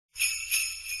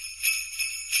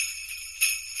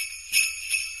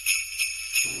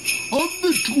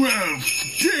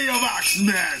12th Day of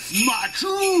Axemas, my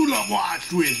true love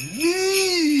watched with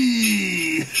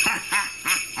me!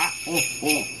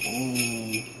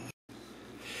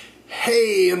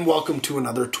 Hey, and welcome to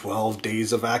another 12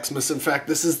 Days of Axemas. In fact,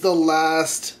 this is the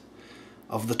last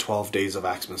of the 12 Days of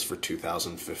Axemas for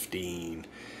 2015.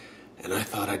 And I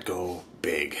thought I'd go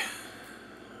big.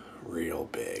 Real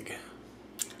big.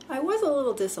 I was a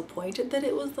little disappointed that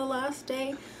it was the last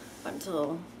day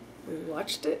until we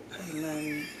watched it, and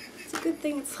then it's a good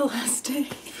thing it's the last day.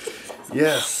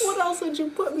 Yes. What else would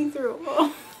you put me through?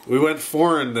 Oh. We went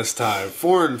foreign this time.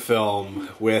 Foreign film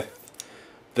with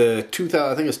the I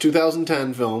think it's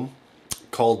 2010 film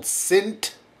called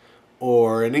Sint,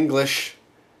 or in English,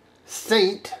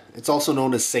 Saint. It's also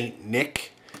known as Saint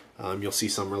Nick. You'll see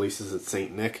some releases at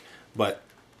Saint Nick, but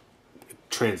it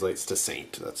translates to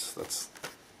Saint. That's.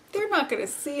 They're not going to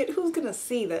see it. Who's going to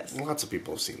see this? Lots of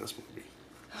people have seen this movie.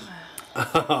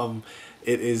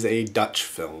 It is a Dutch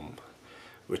film,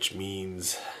 which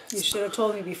means... You should have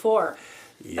told me before.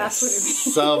 Yes, That's what it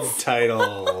means.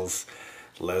 Subtitles.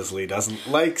 Leslie doesn't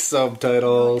like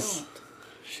subtitles. No, I don't.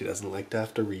 She doesn't like to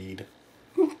have to read.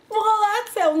 Well, that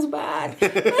sounds bad. No,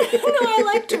 I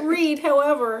like to read.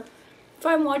 However, if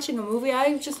I'm watching a movie,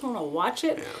 I just want to watch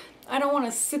it. Yeah. I don't want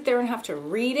to sit there and have to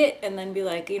read it and then be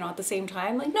like, at the same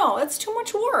time, like, no, that's too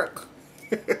much work.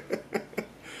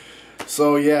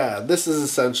 So yeah, this is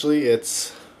essentially,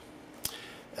 it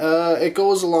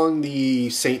goes along the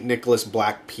St. Nicholas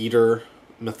Black Peter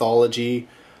mythology.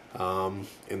 In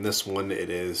this one, it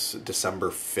is December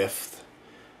 5th,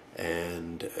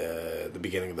 and the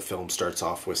beginning of the film starts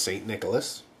off with St.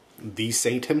 Nicholas, the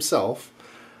saint himself,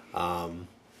 and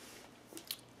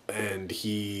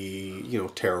he,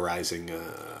 terrorizing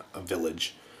a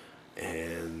village.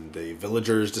 And the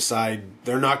villagers decide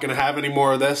they're not going to have any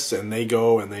more of this, and they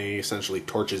go and they essentially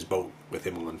torch his boat with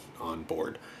him on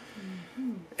board.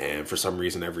 Mm-hmm. And for some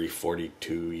reason, every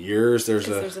 42 years, there's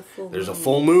a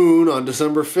full moon on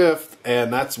December 5th,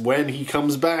 and that's when he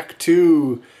comes back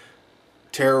to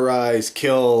terrorize,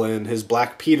 kill, and his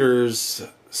Black Peters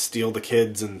steal the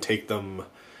kids and take them.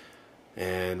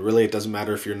 And really, it doesn't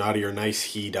matter if you're naughty or nice.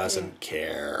 He doesn't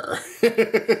care.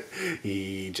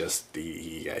 He's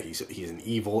an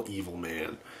evil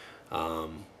man.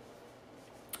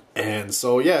 And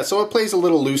so it plays a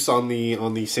little loose on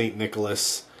the Saint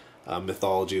Nicholas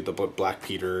mythology, the Black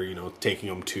Peter, taking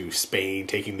them to Spain,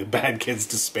 taking the bad kids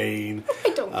to Spain. I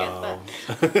don't get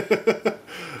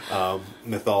that.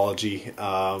 Mythology,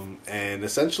 and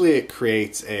essentially it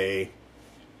creates a.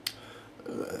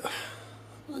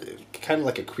 Kind of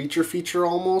like a creature feature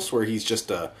almost, where he's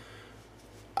just an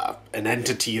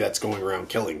entity that's going around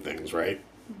killing things, right?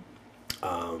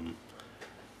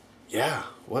 Yeah,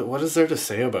 what is there to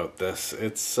say about this?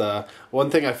 It's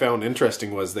one thing I found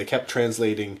interesting was they kept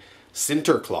translating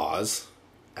Santa Claus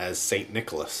as Saint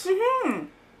Nicholas,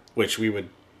 which we would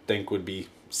think would be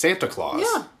Santa Claus.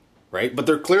 Yeah. Right, but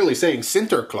they're clearly saying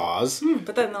Santa Claus.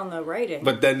 But then on the writing.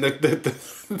 But then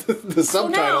the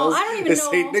subtitles is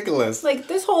Saint Nicholas. Like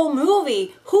this whole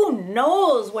movie, who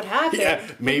knows what happened? Yeah,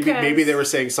 maybe they were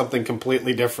saying something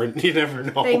completely different. You never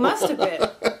know. They must have been.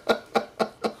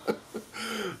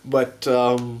 But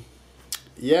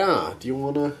yeah, do you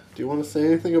wanna say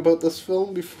anything about this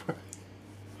film before?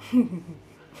 What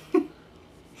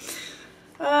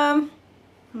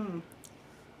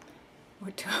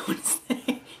do I want to say?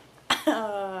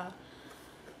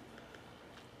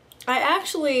 I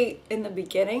actually, in the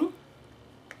beginning,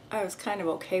 I was kind of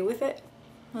okay with it.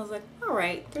 I was like,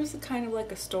 alright, there's kind of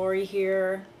like a story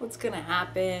here. What's going to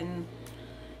happen?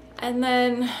 And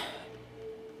then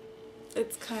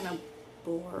it's kind of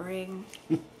boring.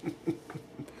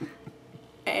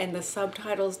 And the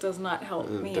subtitles does not help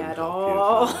me at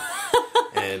all.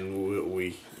 And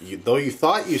though you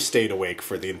thought you stayed awake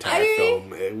for the entire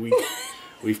film,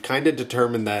 we've kind of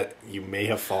determined that you may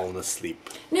have fallen asleep.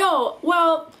 No,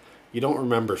 well... You don't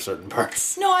remember certain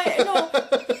parts. No,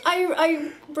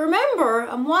 I remember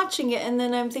I'm watching it and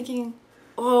then I'm thinking,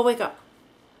 oh, wake up.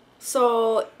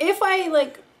 So if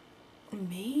I,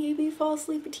 maybe fall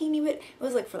asleep a teeny bit, it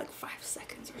was, for 5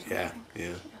 seconds or something.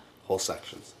 Yeah. Whole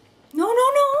sections. No.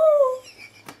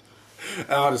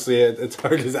 Honestly, it's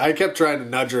hard to... I kept trying to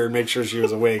nudge her and make sure she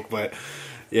was awake, but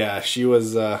yeah, she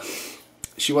wasn't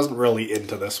really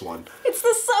into this one. It's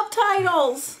the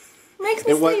subtitles. Makes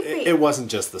me sleepy. It wasn't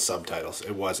just the subtitles.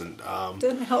 It wasn't.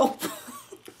 Didn't help.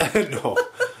 No.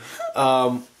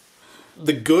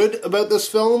 The good about this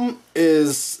film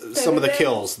is some of the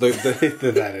kills.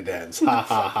 That it ends. Ha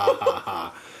ha ha ha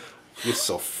ha. It's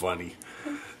so funny.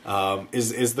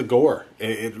 Is the gore.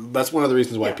 That's one of the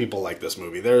reasons why people like this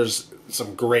movie. There's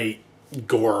some great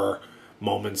gore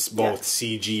moments, both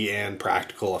CG and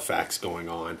practical effects going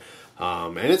on.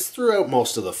 And it's throughout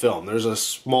most of the film. There's a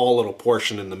small little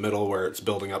portion in the middle where it's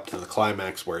building up to the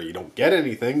climax where you don't get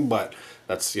anything, but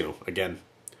that's, you know, again,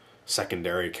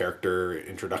 secondary character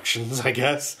introductions, I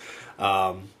guess.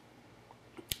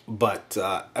 But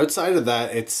outside of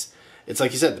that, it's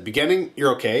like you said, the beginning,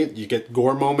 you're okay. You get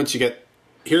gore moments. You get,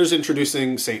 here's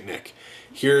introducing Saint Nick.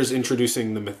 Here's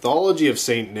introducing the mythology of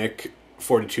Saint Nick.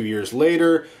 42 years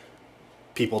later,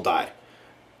 people die.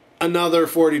 Another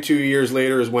 42 years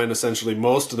later is when essentially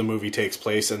most of the movie takes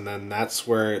place, and then that's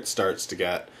where it starts to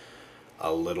get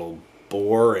a little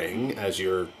boring as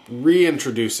you're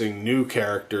reintroducing new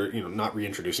character, you know, not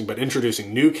reintroducing, but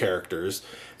introducing new characters.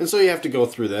 And so you have to go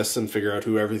through this and figure out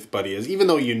who everybody is. Even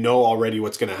though you know already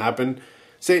what's going to happen,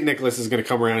 St. Nicholas is going to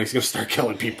come around and he's going to start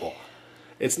killing people.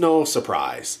 It's no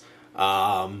surprise.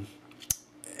 And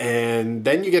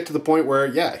then you get to the point where,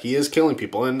 yeah, he is killing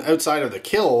people. And outside of the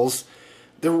kills,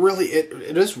 they're really,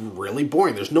 it is really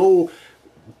boring. There's no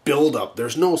build-up.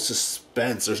 There's no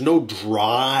suspense. There's no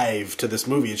drive to this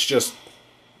movie. It's just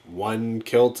one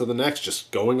kill to the next,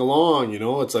 just going along, you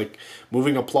know? It's like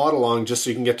moving a plot along just so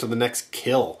you can get to the next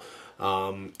kill.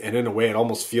 And in a way, it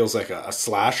almost feels like a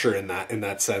slasher in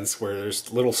that sense, where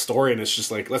there's little story and it's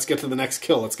just like, let's get to the next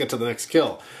kill. Let's get to the next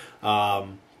kill. Yeah,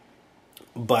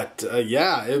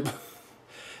 it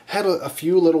had a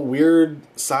few little weird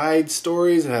side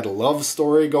stories. It had a love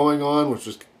story going on, which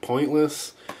was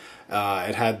pointless.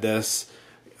 It had this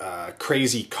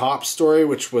crazy cop story,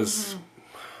 which was...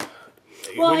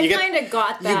 Well, I kind of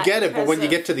got that. You get it, but when you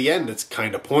get to the end, it's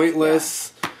kind of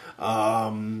pointless.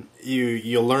 Yeah.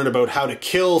 You learn about how to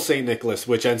kill St. Nicholas,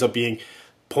 which ends up being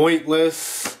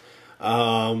pointless.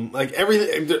 Like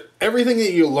everything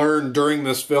that you learn during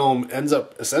this film ends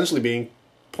up essentially being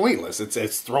pointless.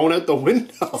 It's thrown out the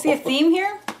window. See a theme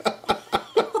here?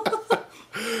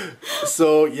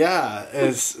 So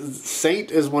yeah,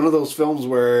 Saint is one of those films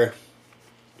where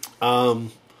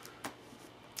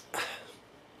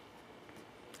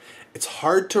it's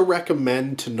hard to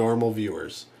recommend to normal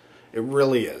viewers. It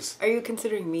really is. Are you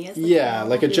considering me as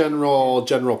like a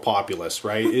general populace,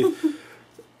 right?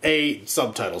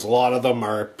 Subtitles. A lot of them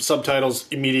are subtitles,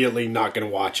 immediately not going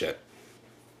to watch it.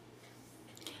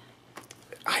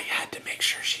 I had to make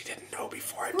sure she didn't know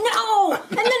before I... No!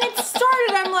 And then it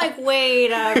started, I'm like,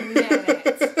 wait a minute.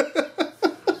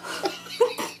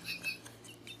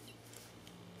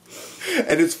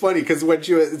 And it's funny, because when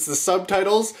it's the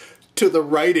subtitles to the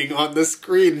writing on the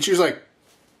screen, and she was like...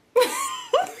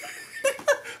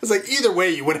 It's like, either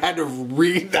way, you would have had to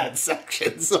read that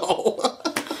section, so...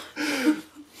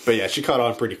 But yeah, she caught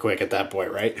on pretty quick at that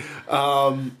point, right?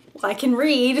 I can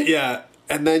read. Yeah,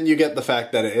 and then you get the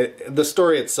fact that the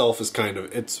story itself is kind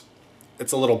of... It's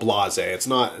a little blasé. It's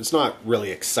not really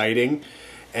exciting,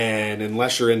 and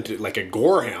unless you're into like a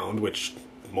gore hound, which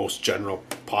most general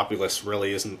populace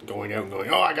really isn't going out and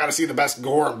going, oh, I gotta see the best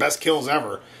gore and best kills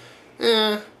ever.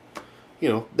 You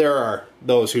know, there are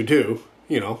those who do,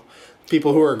 you know.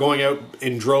 People who are going out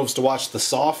in droves to watch the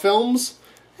Saw films,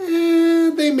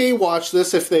 they may watch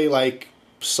this if they like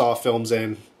Saw films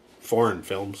and foreign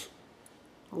films.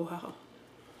 Wow.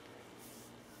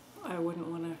 I wouldn't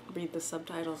want to read the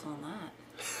subtitles on that.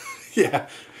 Yeah.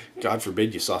 God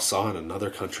forbid you saw Saw in another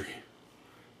country.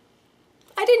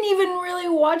 I didn't even really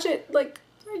watch it, like,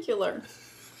 regular.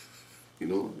 You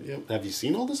know, have you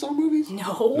seen all the Saw movies?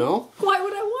 No. No? Why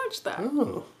would I watch that?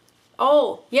 Oh.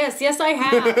 Oh, yes, I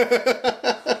have.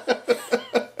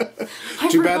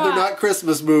 Too bad they're not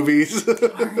Christmas movies.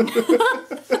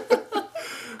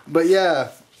 But yeah,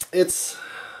 it's...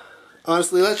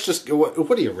 Honestly, let's just go...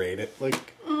 What do you rate it?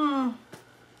 Like...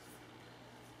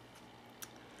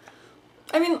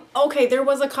 I mean, okay, there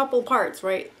was a couple parts,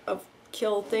 right, of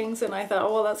kill things, and I thought,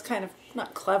 oh, well, that's kind of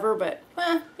not clever, but,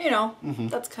 you know,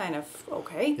 that's kind of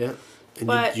okay. Yeah. And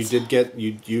but you did get...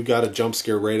 You got a jump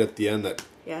scare right at the end that...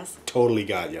 Yes. Totally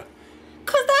got you.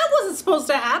 Because that wasn't supposed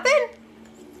to happen.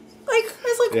 Like, I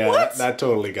was like, yeah, what? That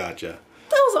totally got you.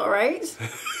 That was alright.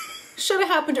 Should have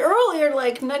happened earlier,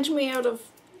 like, nudge me out of,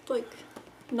 like,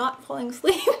 not falling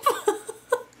asleep.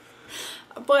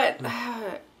 But,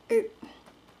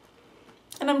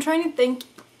 and I'm trying to think,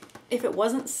 if it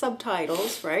wasn't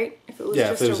subtitles, right? If it was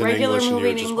just a regular movie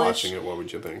in English. Watching it, what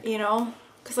would you think? You know?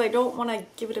 Because I don't want to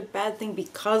give it a bad thing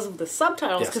because of the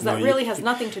subtitles, because that really has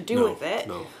nothing to do with it.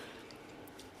 No.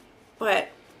 But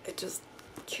it just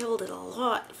killed it a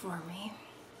lot for me.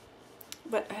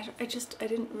 But I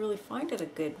didn't really find it a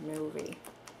good movie,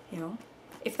 you know?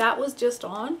 If that was just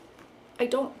on, I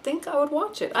don't think I would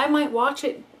watch it. I might watch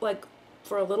it, like,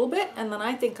 for a little bit, and then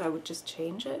I think I would just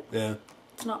change it. Yeah.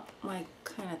 It's not my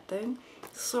kind of thing.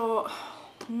 So,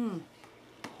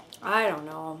 I don't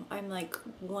know. I'm like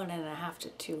 1.5 to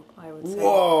 2, I would say.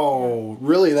 Whoa,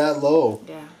 really that low?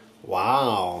 Yeah.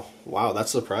 Wow. Wow,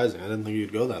 that's surprising. I didn't think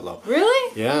you'd go that low.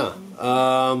 Really? Yeah.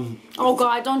 Oh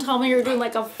God, don't tell me you're doing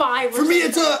like a 5 or For me, something.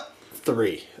 it's a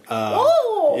 3.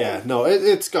 Oh! Yeah, no,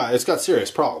 it's got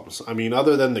serious problems. I mean,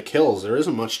 other than the kills, there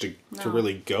isn't much to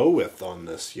really go with on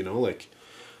this, you know? Like,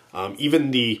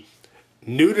 even the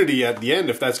nudity at the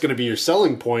end, if that's going to be your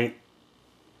selling point,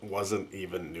 wasn't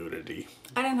even nudity.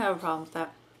 I didn't have a problem with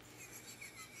that.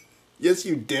 Yes,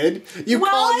 you did. You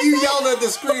yelled at the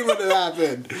screen when it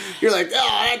happened. You're like,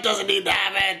 oh, that doesn't need to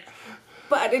happen.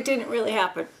 But it didn't really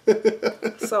happen.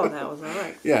 So that was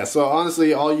alright. Yeah, so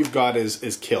honestly, all you've got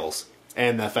is kills.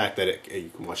 And the fact that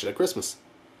you can watch it at Christmas.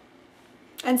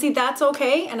 And see, that's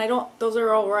okay, and those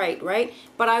are alright, right?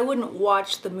 But I wouldn't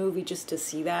watch the movie just to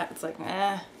see that. It's like,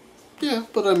 eh. Yeah,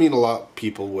 but I mean, a lot of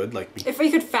people would, like me. If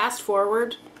we could fast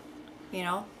forward, you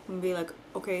know, and be like,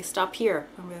 okay, stop here.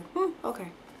 I'm like, okay.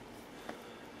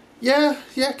 Yeah,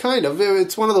 kind of.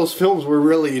 It's one of those films where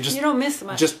really you don't miss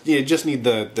much. You just need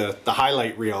the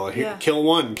highlight reel. Here, Yeah. Kill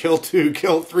 1, kill 2,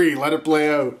 kill 3, let it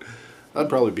play out. That'd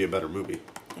probably be a better movie.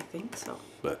 I think so.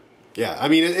 But yeah, I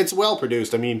mean, it's well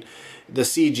produced. I mean, the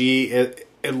CG,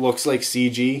 it looks like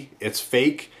CG. It's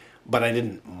fake, but I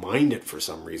didn't mind it for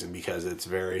some reason because it's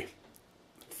very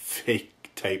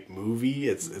fake type movie.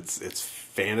 It's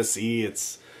fantasy.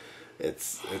 It's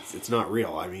not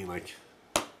real. I mean, like,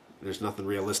 there's nothing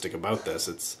realistic about this.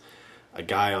 It's a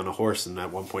guy on a horse, and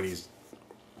at one point he's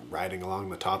riding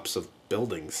along the tops of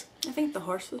buildings. I think the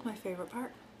horse was my favorite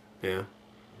part. Yeah.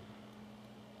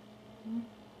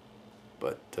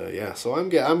 But yeah, so I'm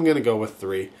gonna go with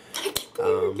 3. I can't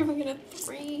believe you're giving it a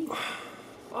 3.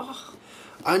 Oh.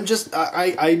 I'm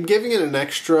giving it an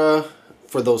extra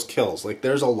for those kills. Like,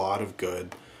 there's a lot of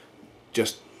good,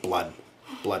 just blood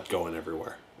going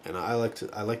everywhere, and I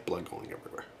like blood going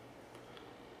everywhere.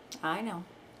 I know.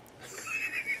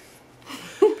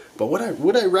 But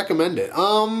would I recommend it?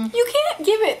 You can't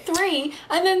give it 3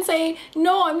 and then say,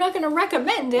 no, I'm not going to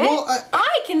recommend it. Well,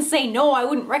 I can say, no, I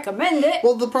wouldn't recommend it.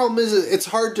 Well, the problem is it's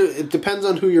hard to. It depends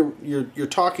on who you're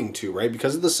talking to, right?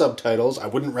 Because of the subtitles, I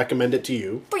wouldn't recommend it to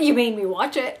you. But you made me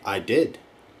watch it. I did.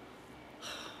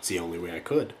 It's the only way I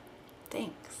could.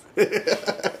 Thanks.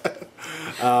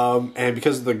 And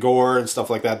because of the gore and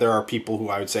stuff like that, there are people who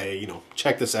I would say, you know,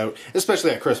 check this out, especially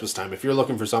at Christmas time. If you're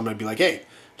looking for something, I'd be like, hey,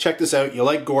 check this out. You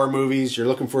like gore movies, you're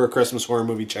looking for a Christmas horror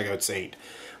movie, check out Saint.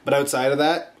 But outside of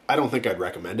that, I don't think I'd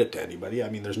recommend it to anybody. I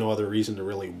mean, there's no other reason to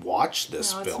really watch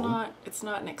this film. It's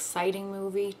not an exciting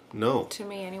movie. No. To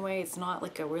me, anyway. It's not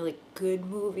like a really good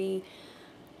movie.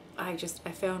 I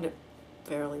found it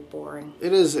fairly boring.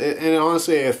 It is, and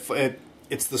honestly,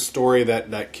 it's the story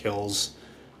that kills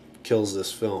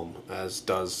this film, as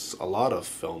does a lot of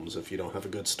films. If you don't have a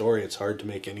good story, it's hard to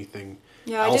make anything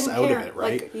else out of it,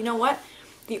 right? Like, you know what?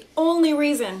 The only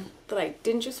reason that I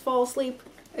didn't just fall asleep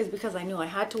is because I knew I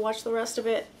had to watch the rest of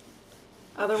it.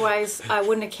 Otherwise, I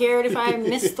wouldn't have cared if I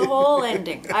missed the whole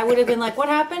ending. I would have been like, what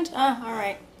happened? All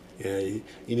right. Yeah, you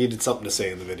needed something to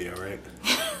say in the video, right?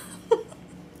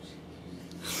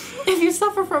 If you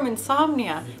suffer from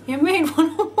insomnia, you may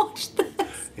want to watch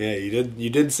this. Yeah, you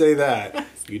did say that.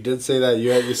 You did say that.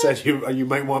 You said you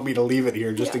might want me to leave it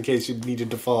here just in case you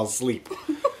needed to fall asleep.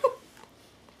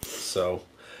 So,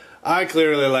 I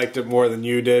clearly liked it more than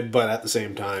you did, but at the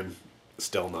same time,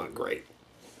 still not great.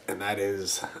 And that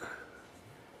is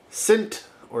Sint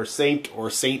or Saint or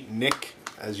Saint Nick,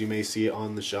 as you may see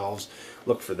on the shelves.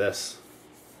 Look for this.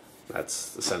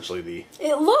 That's essentially the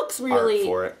It looks really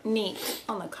for it. neat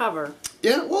on the cover.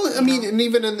 Yeah, well, I mean, and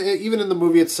even in the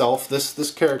movie itself,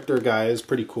 this character guy is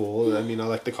pretty cool. I mean, I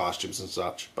like the costumes and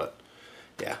such, but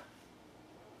yeah,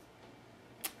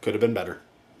 could have been better.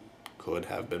 Could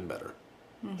have been better.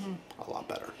 A lot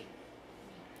better.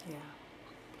 Yeah.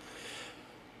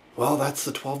 Well, that's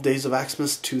the 12 Days of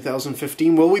Axemas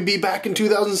 2015. Will we be back in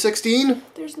 2016?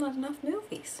 There's not enough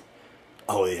movies.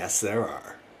 Oh, yes, there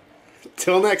are.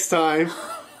 Till next time,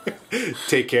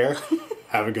 take care.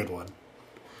 Have a good one.